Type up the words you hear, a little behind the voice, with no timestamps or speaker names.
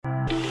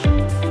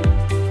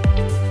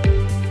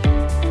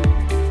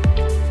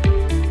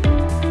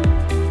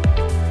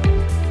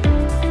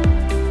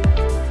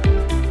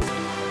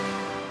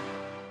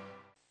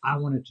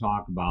want to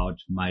talk about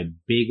my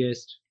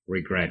biggest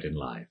regret in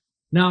life.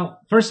 Now,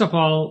 first of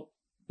all,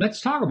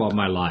 let's talk about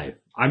my life.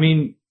 I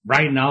mean,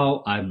 right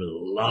now, I'm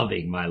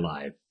loving my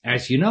life.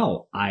 As you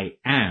know, I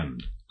am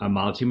a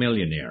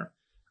multimillionaire.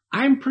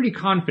 I'm pretty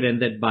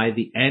confident that by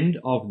the end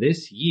of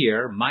this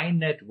year, my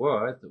net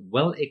worth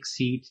will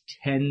exceed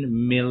 $10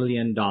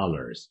 million.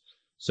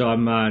 So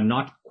I'm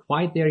not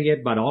quite there yet,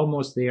 but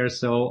almost there.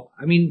 So,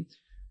 I mean,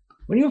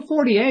 when you're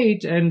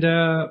 48 and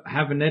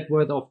have a net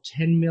worth of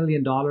 $10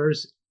 million,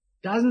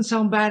 doesn't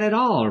sound bad at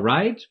all,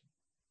 right?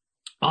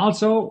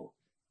 Also,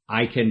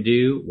 I can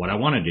do what I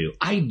want to do.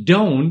 I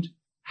don't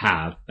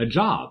have a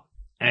job.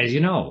 As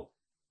you know,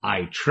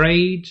 I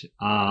trade,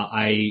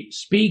 I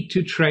speak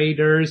to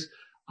traders,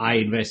 I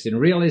invest in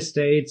real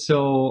estate,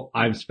 so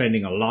I'm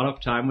spending a lot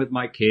of time with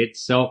my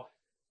kids. So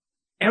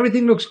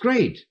everything looks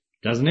great,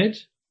 doesn't it?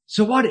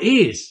 So what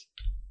is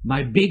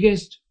my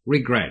biggest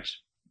regret?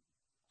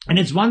 And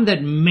it's one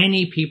that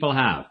many people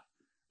have.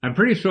 I'm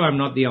pretty sure I'm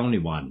not the only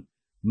one.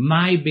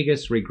 My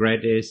biggest regret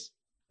is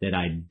that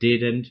I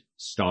didn't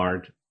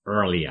start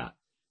earlier,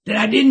 that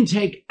I didn't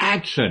take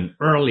action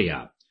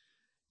earlier.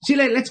 See,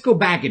 let's go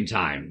back in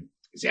time.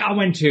 See, I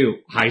went to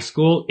high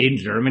school in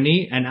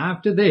Germany, and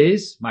after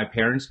this, my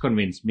parents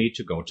convinced me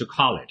to go to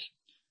college.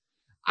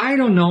 I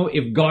don't know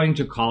if going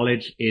to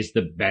college is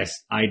the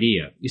best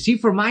idea. You see,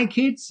 for my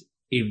kids,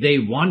 if they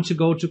want to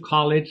go to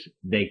college,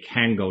 they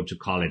can go to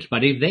college.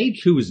 But if they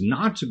choose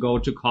not to go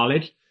to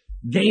college,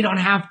 they don't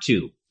have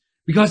to.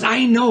 Because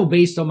I know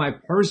based on my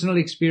personal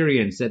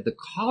experience that the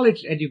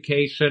college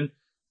education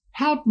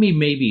helped me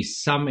maybe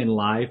some in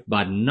life,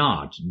 but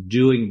not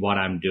doing what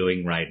I'm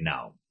doing right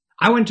now.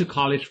 I went to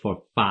college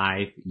for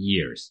 5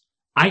 years.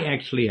 I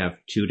actually have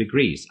 2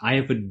 degrees. I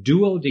have a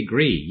dual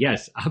degree.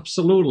 Yes,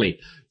 absolutely.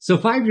 So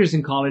 5 years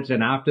in college,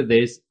 and after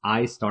this,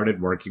 I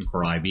started working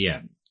for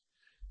IBM.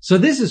 So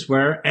this is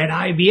where at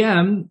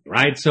IBM,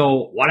 right?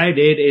 So what I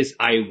did is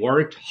I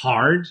worked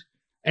hard,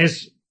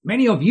 as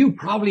many of you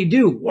probably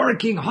do,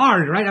 working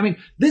hard, right? I mean,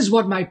 this is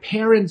what my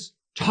parents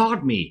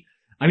taught me.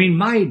 I mean,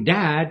 my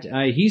dad,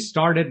 he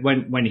started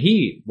when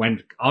he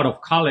went out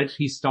of college,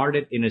 he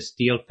started in a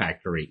steel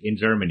factory in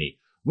Germany,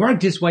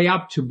 worked his way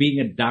up to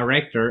being a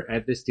director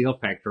at the steel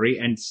factory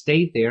and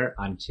stayed there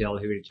until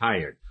he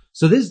retired.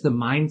 So this is the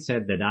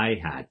mindset that I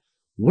had.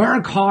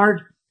 Work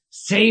hard,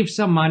 save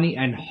some money,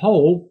 and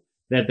hope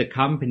that the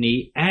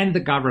company and the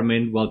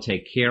government will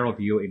take care of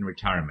you in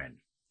retirement.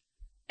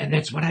 And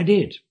that's what I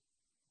did.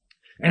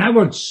 And I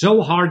worked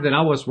so hard that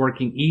I was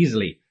working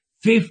easily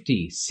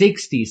 50,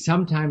 60,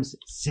 sometimes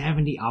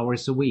 70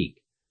 hours a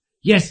week.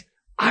 Yes,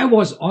 I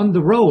was on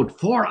the road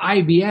for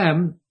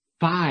IBM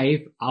 5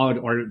 out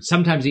or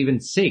sometimes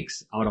even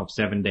 6 out of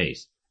 7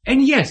 days.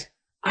 And yes,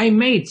 I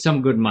made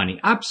some good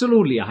money.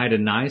 Absolutely. I had a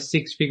nice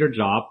 6-figure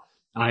job.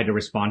 I had a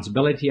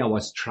responsibility. I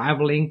was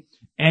traveling,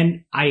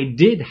 and I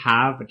did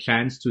have a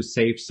chance to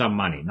save some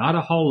money. Not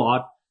a whole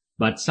lot,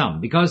 but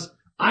some, because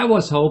I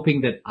was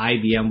hoping that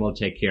IBM will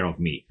take care of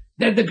me,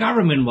 that the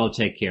government will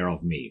take care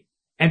of me.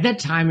 At that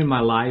time in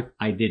my life,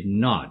 I did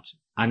not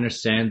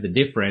understand the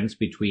difference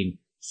between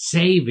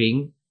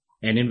saving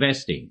and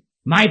investing.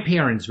 My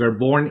parents were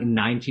born in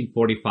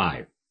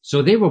 1945,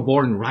 so they were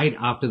born right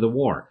after the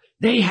war.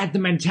 They had the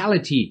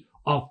mentality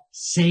of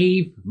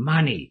save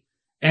money.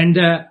 And,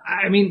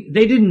 I mean,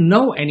 they didn't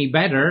know any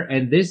better,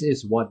 and this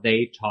is what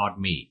they taught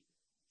me.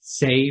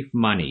 Save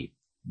money,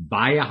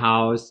 buy a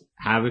house,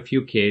 have a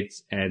few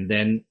kids, and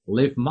then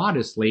live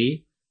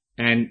modestly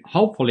and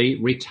hopefully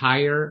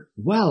retire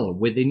well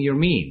within your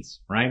means,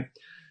 right?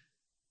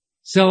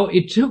 So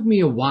it took me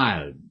a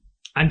while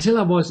until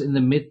I was in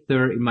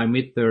my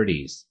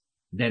mid-30s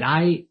that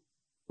I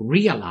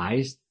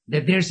realized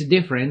that there's a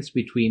difference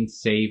between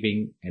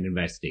saving and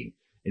investing.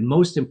 And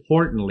most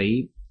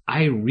importantly,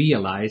 I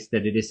realized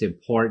that it is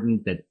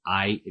important that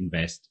I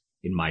invest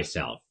in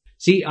myself.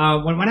 See,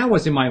 when I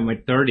was in my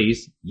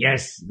 30s,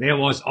 yes, there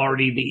was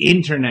already the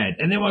internet,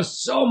 and there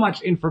was so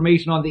much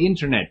information on the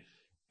internet.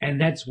 And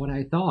that's what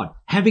I thought.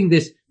 Having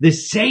this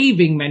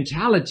saving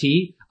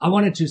mentality, I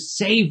wanted to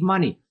save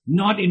money,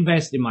 not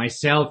invest in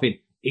myself,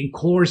 in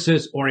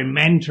courses or in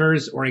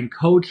mentors or in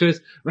coaches,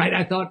 right?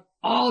 I thought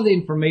all the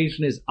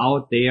information is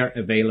out there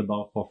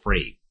available for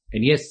free.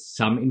 And yes,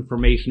 some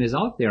information is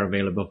out there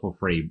available for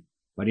free.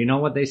 But you know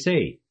what they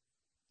say?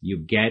 You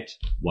get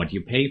what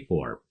you pay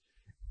for.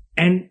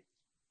 And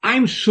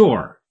I'm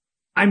certain,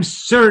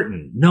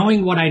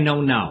 knowing what I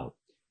know now,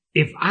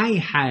 if I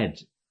had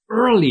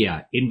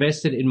earlier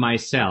invested in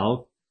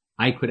myself,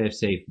 I could have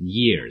saved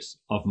years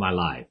of my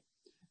life.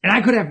 And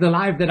I could have the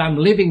life that I'm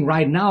living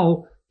right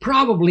now,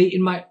 probably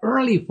in my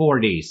early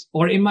 40s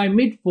or in my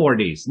mid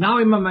 40s, now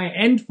in my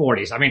end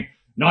 40s. I mean,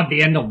 not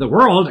the end of the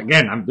world.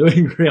 Again, I'm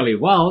doing really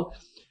well.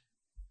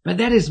 But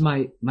that is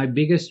my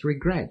biggest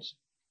regret.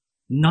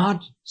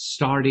 Not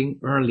starting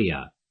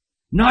earlier,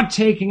 not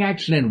taking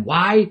action. And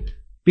why?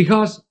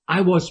 Because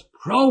I was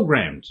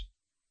programmed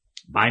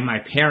by my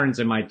parents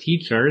and my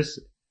teachers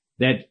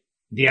that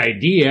the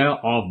idea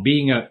of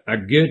being a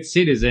good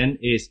citizen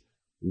is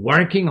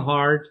working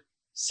hard,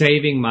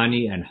 saving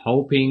money, and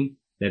hoping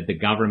that the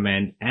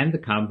government and the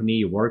company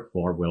you work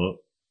for will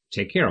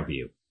take care of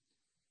you.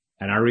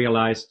 And I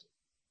realized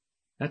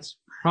that's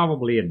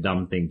probably a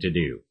dumb thing to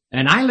do.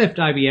 And I left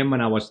IBM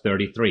when I was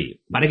 33.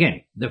 But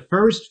again, the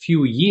first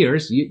few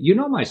years, you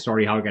know my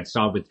story, how I got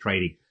started with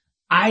trading.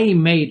 I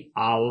made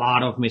a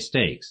lot of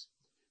mistakes.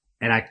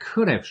 And I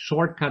could have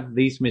shortcut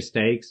these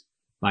mistakes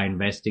by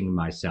investing in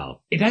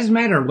myself. It doesn't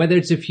matter whether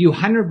it's a few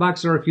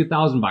 $100 or a few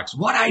 $1,000.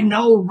 What I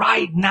know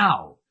right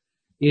now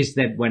is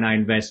that when I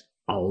invest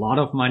a lot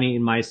of money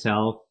in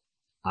myself,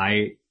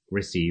 I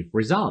receive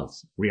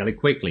results really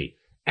quickly.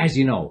 As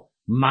you know,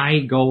 my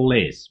goal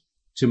is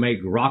to make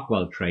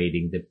Rockwell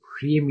Trading the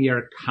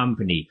premier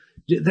company,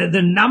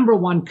 the number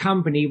one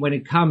company when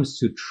it comes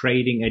to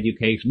trading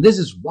education. This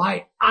is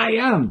why I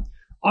am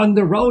on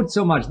the road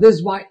so much. This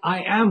is why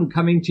I am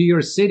coming to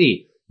your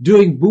city,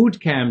 doing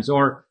boot camps,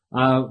 or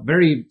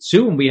very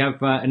soon we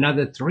have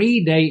another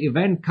 3-day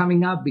event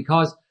coming up,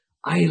 because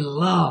I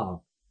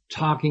love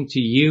talking to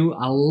you.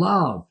 I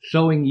love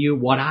showing you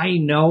what I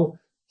know,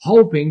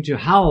 hoping to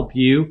help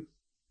you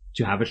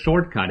to have a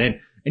shortcut. And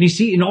you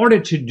see, in order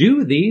to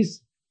do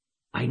these,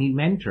 I need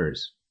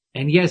mentors.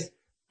 And yes,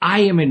 I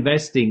am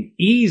investing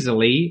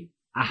easily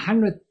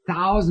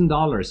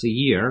 $100,000 a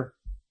year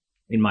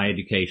in my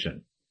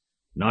education.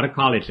 Not a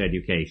college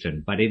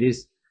education, but it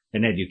is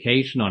an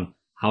education on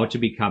how to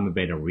become a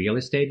better real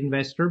estate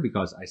investor,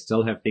 because I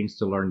still have things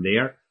to learn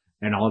there,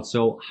 and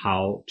also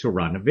how to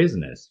run a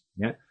business.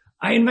 Yeah.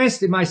 I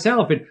invest in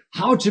myself in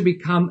how to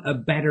become a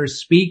better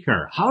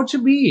speaker, how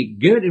to be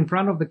good in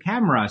front of the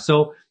camera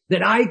so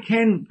that I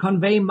can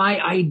convey my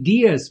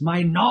ideas,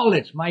 my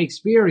knowledge, my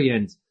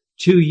experience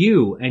to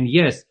you. And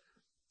yes,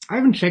 I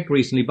haven't checked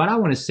recently, but I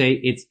want to say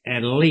it's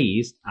at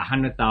least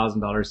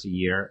 $100,000 a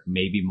year,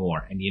 maybe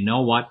more. And you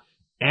know what?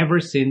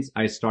 Ever since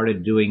I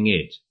started doing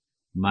it,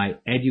 my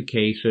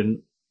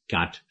education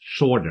got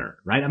shorter,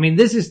 right? I mean,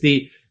 this is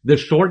the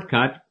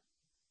shortcut.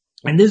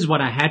 And this is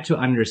what I had to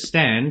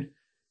understand,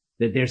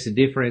 that there's a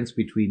difference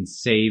between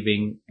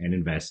saving and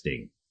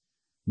investing.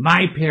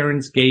 My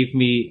parents gave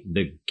me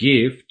the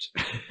gift,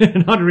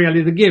 not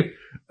really the gift,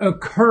 a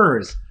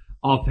curse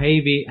of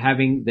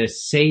having the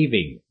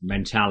saving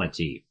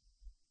mentality.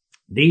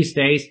 These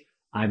days,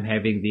 I'm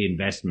having the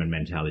investment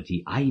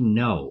mentality.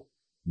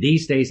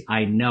 These days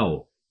I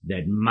know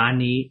that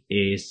money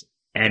is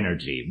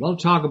energy. We'll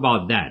talk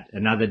about that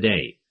another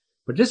day.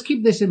 But just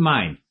keep this in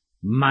mind.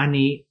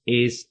 Money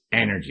is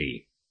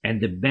energy.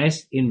 And the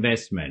best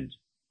investment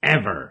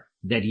ever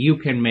that you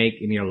can make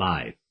in your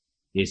life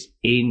is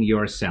in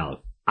yourself.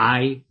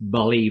 I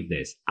believe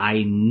this.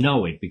 I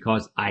know it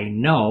because I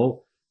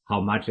know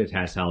how much it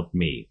has helped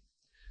me.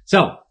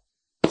 So,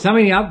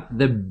 summing up,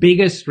 the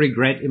biggest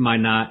regret in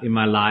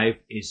my life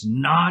is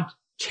not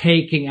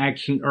taking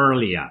action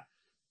earlier,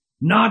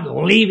 not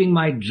leaving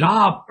my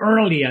job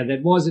earlier.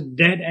 That was a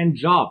dead-end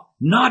job,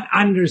 not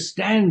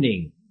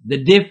understanding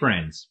the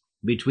difference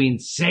between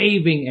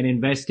saving and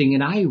investing.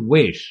 And I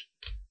wish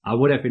I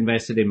would have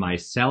invested in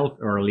myself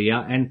earlier,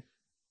 and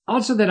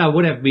also that I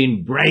would have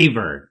been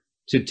braver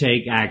to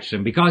take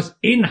action, because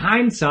in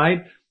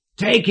hindsight,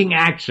 taking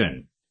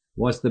action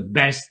was the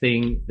best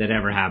thing that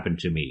ever happened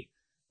to me.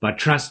 But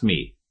trust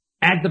me,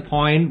 at the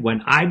point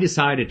when I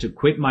decided to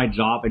quit my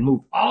job and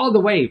move all the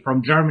way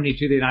from Germany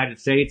to the United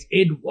States,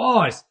 it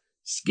was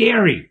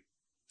scary.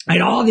 I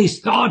had all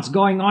these thoughts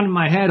going on in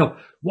my head of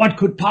what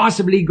could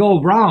possibly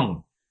go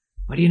wrong.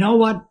 But you know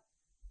what?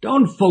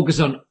 Don't focus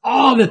on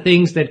all the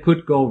things that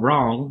could go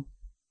wrong.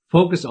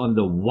 Focus on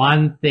the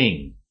one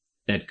thing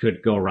that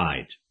could go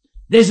right.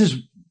 This is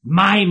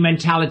my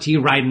mentality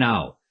right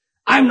now.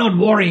 I'm not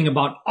worrying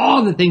about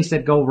all the things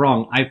that go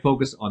wrong. I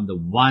focus on the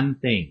one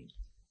thing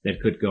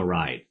that could go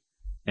right.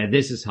 And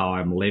this is how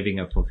I'm living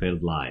a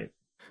fulfilled life.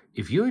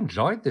 If you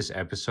enjoyed this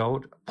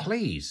episode,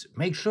 please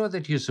make sure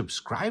that you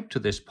subscribe to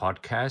this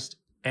podcast.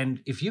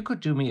 And if you could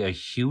do me a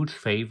huge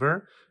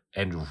favor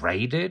and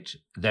rate it,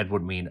 that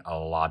would mean a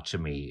lot to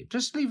me.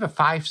 Just leave a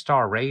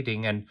 5-star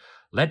rating and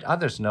let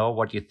others know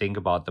what you think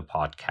about the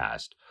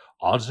podcast.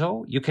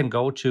 Also, you can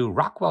go to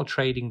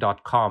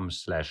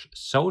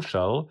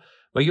rockwelltrading.com/social,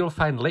 where you'll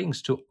find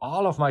links to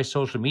all of my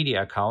social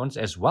media accounts,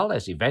 as well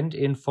as event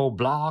info,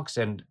 blogs,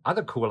 and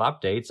other cool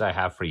updates I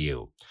have for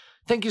you.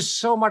 Thank you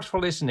so much for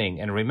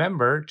listening, and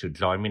remember to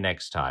join me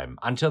next time.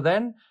 Until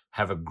then,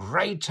 have a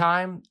great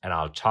time, and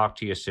I'll talk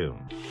to you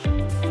soon.